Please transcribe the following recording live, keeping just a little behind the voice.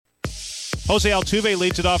Jose Altuve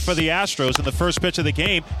leads it off for the Astros, and the first pitch of the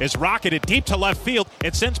game is rocketed deep to left field.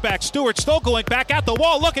 It sends back Stewart, still going back at the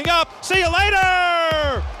wall, looking up. See you later!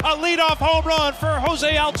 A leadoff home run for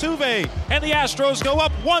Jose Altuve, and the Astros go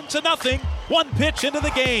up 1-0. One pitch into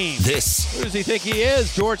the game. This. Who does he think he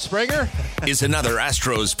is, George Springer? Is another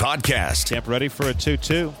Astros podcast. Kemp ready for a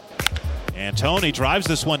 2-2. And Tony drives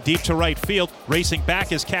this one deep to right field. Racing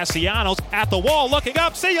back is Castellanos at the wall, looking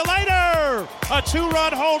up. See you later! A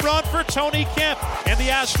 2-run home run for Tony Kemp. And the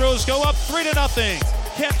Astros go up 3-0.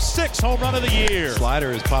 Kemp's 6th home run of the year.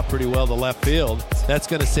 Slider has popped pretty well to left field. That's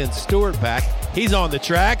going to send Stewart back. He's on the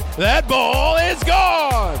track. That ball is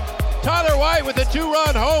gone! Tyler White with a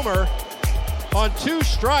 2-run homer on 2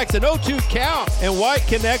 strikes, an 0-2 count. And White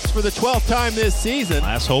connects for the 12th time this season.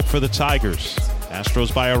 Last hope for the Tigers.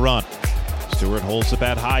 Astros by a run. Stewart holds the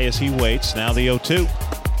bat high as he waits. Now the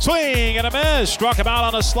 0-2. Swing and a miss. Struck him out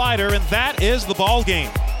on a slider, and that is the ball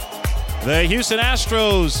game. The Houston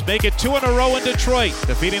Astros make it 2 in a row in Detroit,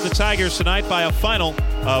 defeating the Tigers tonight by a final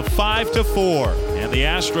of 5-4. And the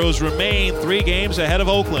Astros remain 3 games ahead of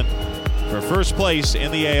Oakland for first place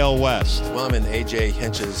in the AL West. Well, I'm in A.J.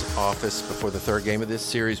 Hinch's office before the 3rd game of this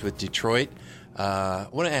series with Detroit. I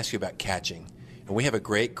want to ask you about catching. And we have a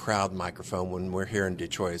great crowd microphone when we're here in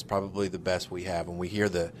Detroit. It's probably the best we have. When we hear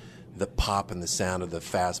the pop and the sound of the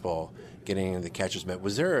fastball getting into the catcher's mitt,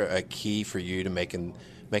 was there a key for you to making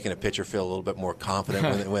a pitcher feel a little bit more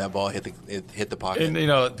confident when that ball hit the pocket?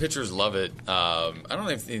 And, pitchers love it. I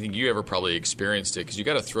don't think you ever probably experienced it because you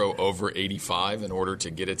got to throw over 85 in order to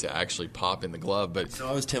get it to actually pop in the glove. But so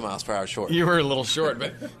I was 10 miles per hour short. You were a little short,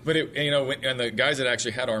 but and the guys that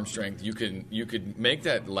actually had arm strength, you could make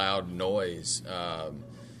that loud noise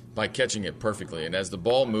by catching it perfectly. And as the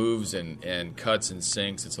ball moves and cuts and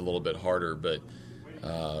sinks, it's a little bit harder. But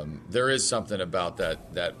there is something about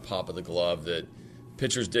that pop of the glove that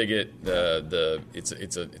pitchers dig it.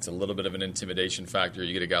 It's a little bit of an intimidation factor.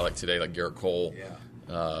 You get a guy like today, like Garrett Cole,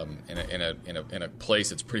 in a place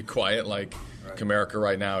that's pretty quiet, like Comerica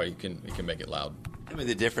right now. You can make it loud. I mean,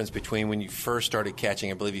 the difference between when you first started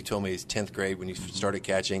catching, I believe you told me it's 10th grade when you started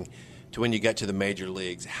catching, to when you got to the major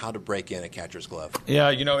leagues, how to break in a catcher's glove. Yeah,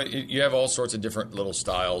 you have all sorts of different little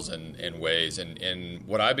styles and ways, and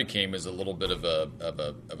what I became is a little bit of a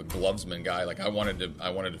glovesman guy. Like I wanted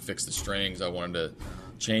to fix the strings, I wanted to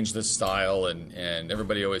change the style, and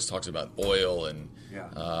everybody always talks about oil, and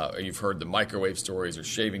you've heard the microwave stories or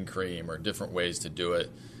shaving cream or different ways to do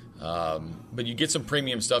it. But you get some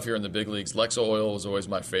premium stuff here in the big leagues. Lexo oil was always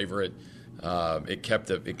my favorite. It kept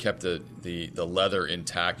the leather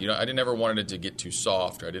intact. I didn't ever wanted it to get too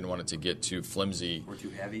soft, or I didn't want it to get too flimsy or too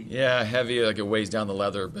heavy. Yeah, heavy, like it weighs down the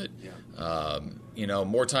leather. But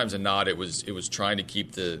more times than not, it was trying to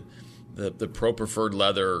keep the pro preferred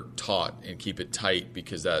leather taut and keep it tight,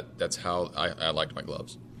 because that's how I liked my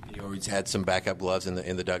gloves. You always had some backup gloves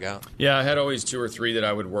in the dugout? Yeah, I had always 2 or 3 that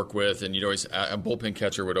I would work with, and a bullpen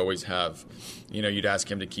catcher would always have, you'd ask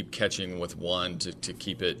him to keep catching with one to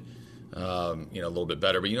keep it. A little bit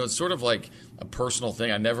better, but it's sort of like a personal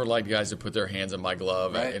thing. I never liked guys to put their hands in my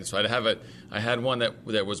glove, right. And so I'd have it. I had one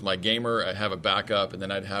that was my gamer. I'd have a backup, and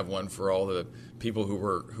then I'd have one for all the people who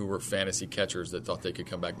were fantasy catchers that thought they could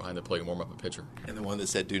come back behind the plate and warm up a pitcher. And the one that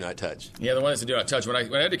said "Do not touch." Yeah, the one that said "Do not touch." When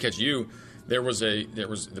I had to catch you, there was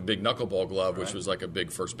the big knuckleball glove, which was like a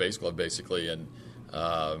big first base glove, basically, and.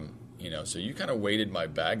 So you kind of weighted my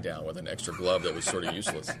bag down with an extra glove that was sort of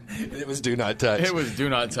useless. It was do not touch. It was do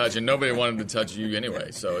not touch, and nobody wanted to touch you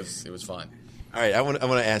anyway, so it was fine. All right, I want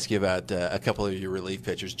to ask you about a couple of your relief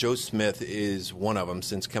pitchers. Joe Smith is one of them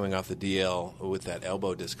since coming off the DL with that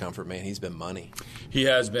elbow discomfort. Man, he's been money. He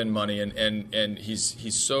has been money, and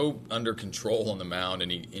he's so under control on the mound,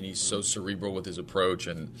 and he's so cerebral with his approach,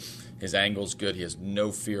 and his angle's good. He has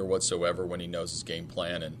no fear whatsoever when he knows his game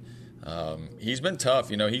plan, and he's been tough.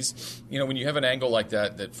 He's when you have an angle like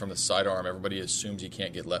that from the sidearm, everybody assumes he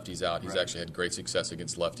can't get lefties out. He's actually had great success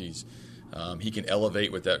against lefties. He can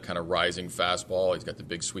elevate with that kind of rising fastball. He's got the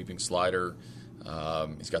big sweeping slider.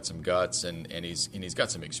 He's got some guts, and he's got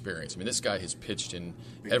some experience. I mean, this guy has pitched in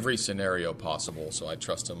every scenario possible, so I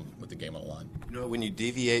trust him with the game on the line. When you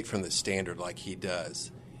deviate from the standard like he does,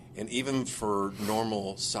 and even for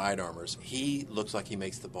normal sidearmers, he looks like he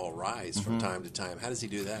makes the ball rise from time to time. How does he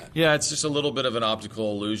do that? Yeah, it's just a little bit of an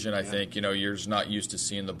optical illusion, I think. You're just not used to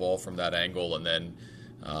seeing the ball from that angle, and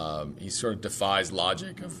then he sort of defies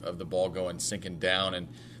logic of the ball sinking down, and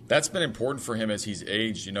that's been important for him as he's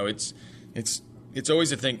aged. It's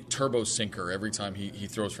always a thing, turbo sinker every time he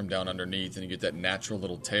throws from down underneath, and you get that natural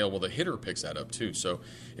little tail. Well, the hitter picks that up too. So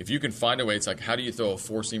if you can find a way, it's like, how do you throw a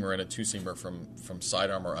 4-seamer and a 2-seamer from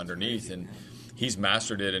sidearm or underneath? And he's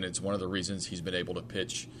mastered it, and it's one of the reasons he's been able to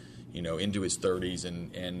pitch, into his 30s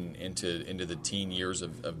and into the teen years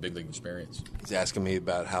of big league experience. He's asking me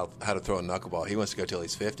about how to throw a knuckleball. He wants to go till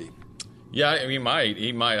he's 50. Yeah, I mean,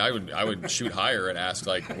 he might. I would shoot higher and ask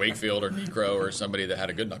like Wakefield or Necro or somebody that had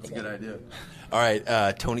a good knuckleball. That's a good idea. All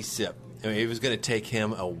right, Tony Sipp. I mean, it was going to take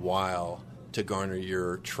him a while to garner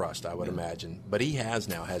your trust, I would imagine. But he has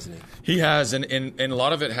now, hasn't he? He has, and a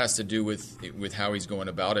lot of it has to do with how he's going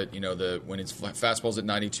about it. When his fastball's at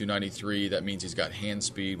 92, 93, that means he's got hand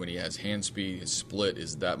speed. When he has hand speed, his split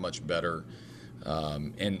is that much better.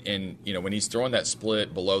 And when he's throwing that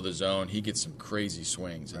split below the zone, he gets some crazy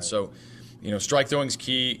swings. And so, strike throwing's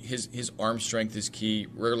key. His arm strength is key.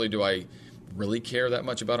 Rarely do I really care that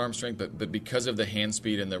much about arm strength, but because of the hand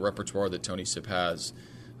speed and the repertoire that Tony Sipp has,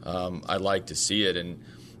 I like to see it. And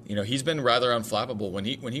he's been rather unflappable.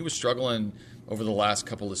 When he was struggling over the last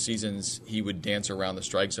couple of seasons, he would dance around the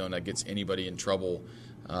strike zone. That gets anybody in trouble.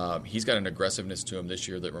 He's got an aggressiveness to him this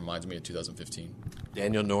year that reminds me of 2015.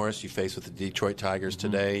 Daniel Norris, you faced with the Detroit Tigers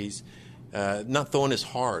today. He's not throwing as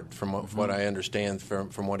hard from what I understand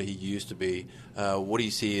from what he used to be. What do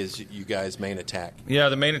you see as you guys' main attack? Yeah,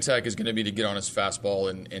 the main attack is going to be to get on his fastball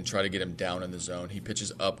and try to get him down in the zone. He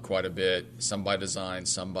pitches up quite a bit, some by design,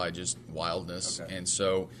 some by just wildness. Okay. And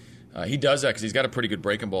so he does that because he's got a pretty good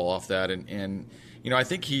breaking ball off that. And I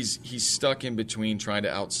think he's stuck in between trying to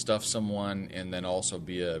outstuff someone and then also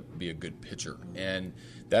be a good pitcher. And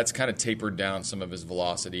that's kind of tapered down some of his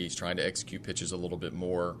velocity. He's trying to execute pitches a little bit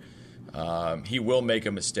more. He will make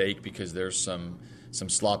a mistake because there's some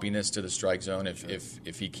sloppiness to the strike zone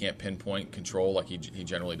if he can't pinpoint control like he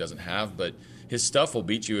generally doesn't have. But his stuff will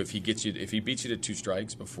beat you if he beats you to 2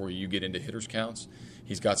 strikes before you get into hitters counts.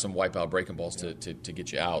 He's got some wipeout breaking balls to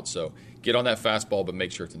get you out. So get on that fastball, but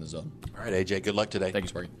make sure it's in the zone. All right, AJ, good luck today. Thank you,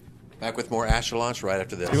 Sparky. Back with more Astro Launch right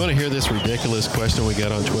after this. You want to hear this ridiculous question we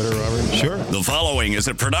got on Twitter, Robert? Sure. The following is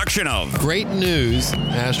a production of Great news.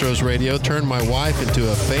 Astros Radio turned my wife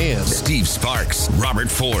into a fan. Steve Sparks, Robert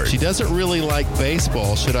Ford. She doesn't really like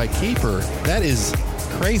baseball. Should I keep her? That is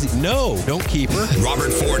crazy. No, don't keep her.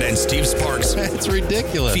 Robert Ford and Steve Sparks. That's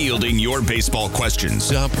ridiculous. Fielding your baseball questions.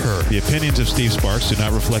 Dump her. The opinions of Steve Sparks do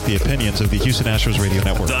not reflect the opinions of the Houston Astros Radio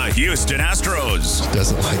Network. The Houston Astros. She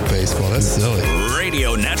doesn't like baseball. That's silly.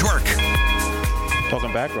 Radio Network.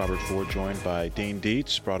 Welcome back. Robert Ford joined by Dean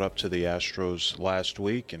Dietz, brought up to the Astros last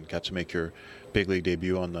week and got to make your big league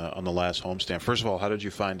debut on the last homestand. First of all, how did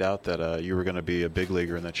you find out that you were going to be a big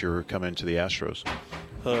leaguer and that you were coming to the Astros?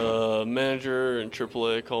 Manager in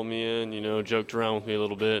AAA called me in, joked around with me a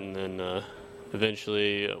little bit, and then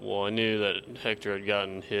eventually, I knew that Hector had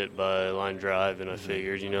gotten hit by a line drive, and I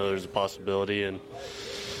figured, there's a possibility, and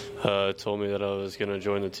told me that I was going to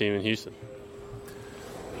join the team in Houston.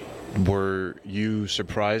 Were you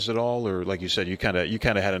surprised at all, or like you said, you kind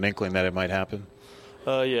of had an inkling that it might happen?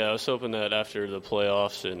 Yeah, I was hoping that after the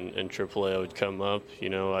playoffs and AAA I would come up.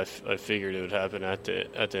 I figured it would happen at the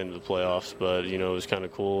end of the playoffs, but it was kind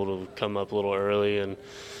of cool to come up a little early and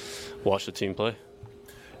watch the team play.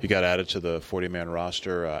 You got added to the 40-man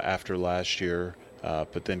roster after last year,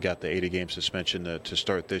 but then got the 80-game suspension to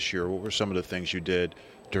start this year. What were some of the things you did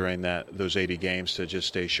during those 80 games to just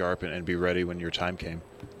stay sharp and be ready when your time came?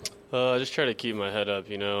 I just try to keep my head up.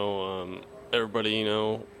 Everybody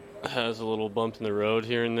has a little bump in the road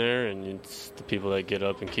here and there, and it's the people that get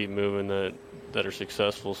up and keep moving that are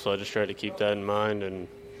successful. So I just try to keep that in mind and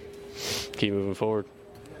keep moving forward.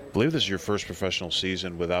 I believe this is your first professional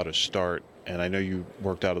season without a start, and I know you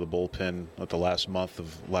worked out of the bullpen at the last month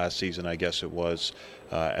of last season, I guess it was,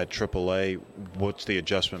 at AAA. What's the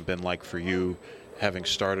adjustment been like for you, having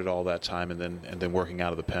started all that time and then working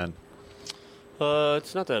out of the pen?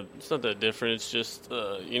 It's not that different. It's just at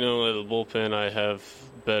the bullpen I have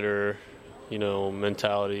better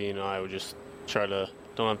mentality. I would just don't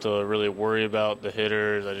have to really worry about the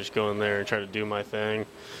hitters. I just go in there and try to do my thing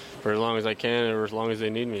for as long as I can or as long as they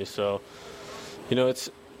need me. So it's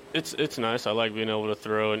nice. I like being able to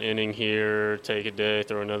throw an inning here, take a day,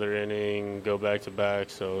 throw another inning, go back to back.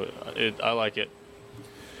 So I like it.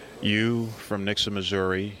 You from Nixa,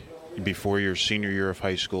 Missouri. Before your senior year of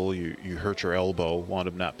high school, you hurt your elbow, wound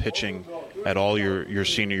up not pitching at all your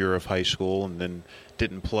senior year of high school, and then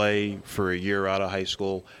didn't play for a year out of high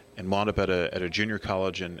school, and wound up at a junior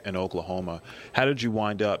college in Oklahoma. How did you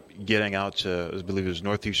wind up getting out to, I believe it was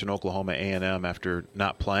Northeastern Oklahoma A&M after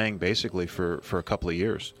not playing basically for a couple of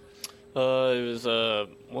years? It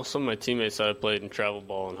was some of my teammates that I played in travel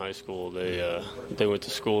ball in high school. They went to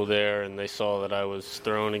school there, and they saw that I was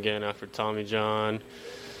throwing again after Tommy John.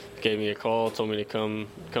 Gave me a call, told me to come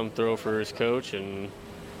throw for his coach, and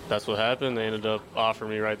that's what happened. They ended up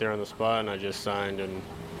offering me right there on the spot, and I just signed, and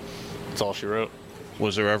that's all she wrote.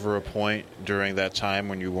 Was there ever a point during that time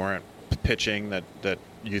when you weren't pitching that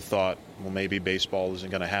you thought, well, maybe baseball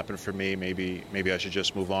isn't going to happen for me, maybe I should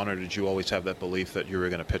just move on, or did you always have that belief that you were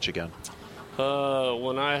going to pitch again?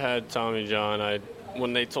 When I had Tommy John,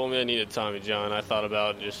 when they told me I needed Tommy John, I thought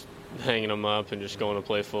about just hanging him up and just going to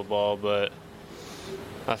play football, but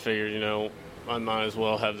I figured, I might as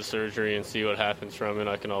well have the surgery and see what happens from it.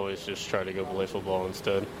 I can always just try to go play football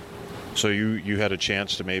instead. So you had a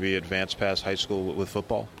chance to maybe advance past high school with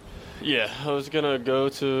football? Yeah, I was going to go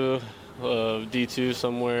to D2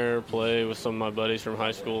 somewhere, play with some of my buddies from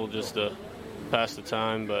high school just to pass the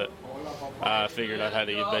time, but I figured I had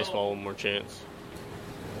to give baseball one more chance.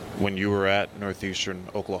 When you were at Northeastern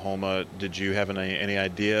Oklahoma, did you have any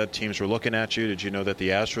idea teams were looking at you? Did you know that the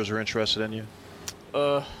Astros were interested in you?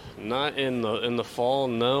 Not in the fall,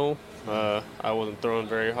 no. I wasn't throwing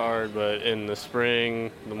very hard, but in the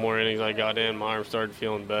spring, the more innings I got in, my arm started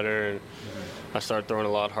feeling better, and I started throwing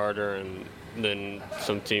a lot harder, and then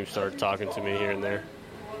some teams started talking to me here and there.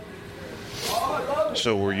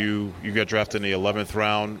 So you got drafted in the 11th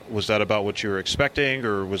round. Was that about what you were expecting,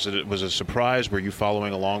 or was it a surprise? Were you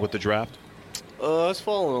following along with the draft? I was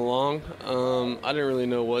following along. I didn't really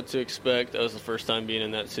know what to expect. That was the first time being in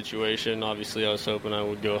that situation. Obviously, I was hoping I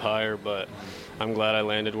would go higher, but I'm glad I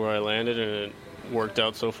landed where I landed, and it worked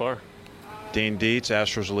out so far. Dane Dietz,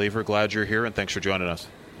 Astros reliever, glad you're here, and thanks for joining us.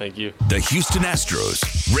 Thank you. The Houston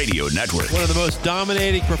Astros Radio Network. One of the most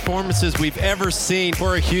dominating performances we've ever seen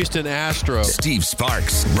for a Houston Astro. Steve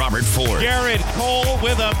Sparks, Robert Ford. Garrett Cole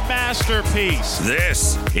with a masterpiece.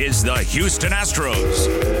 This is the Houston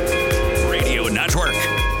Astros Radio Network.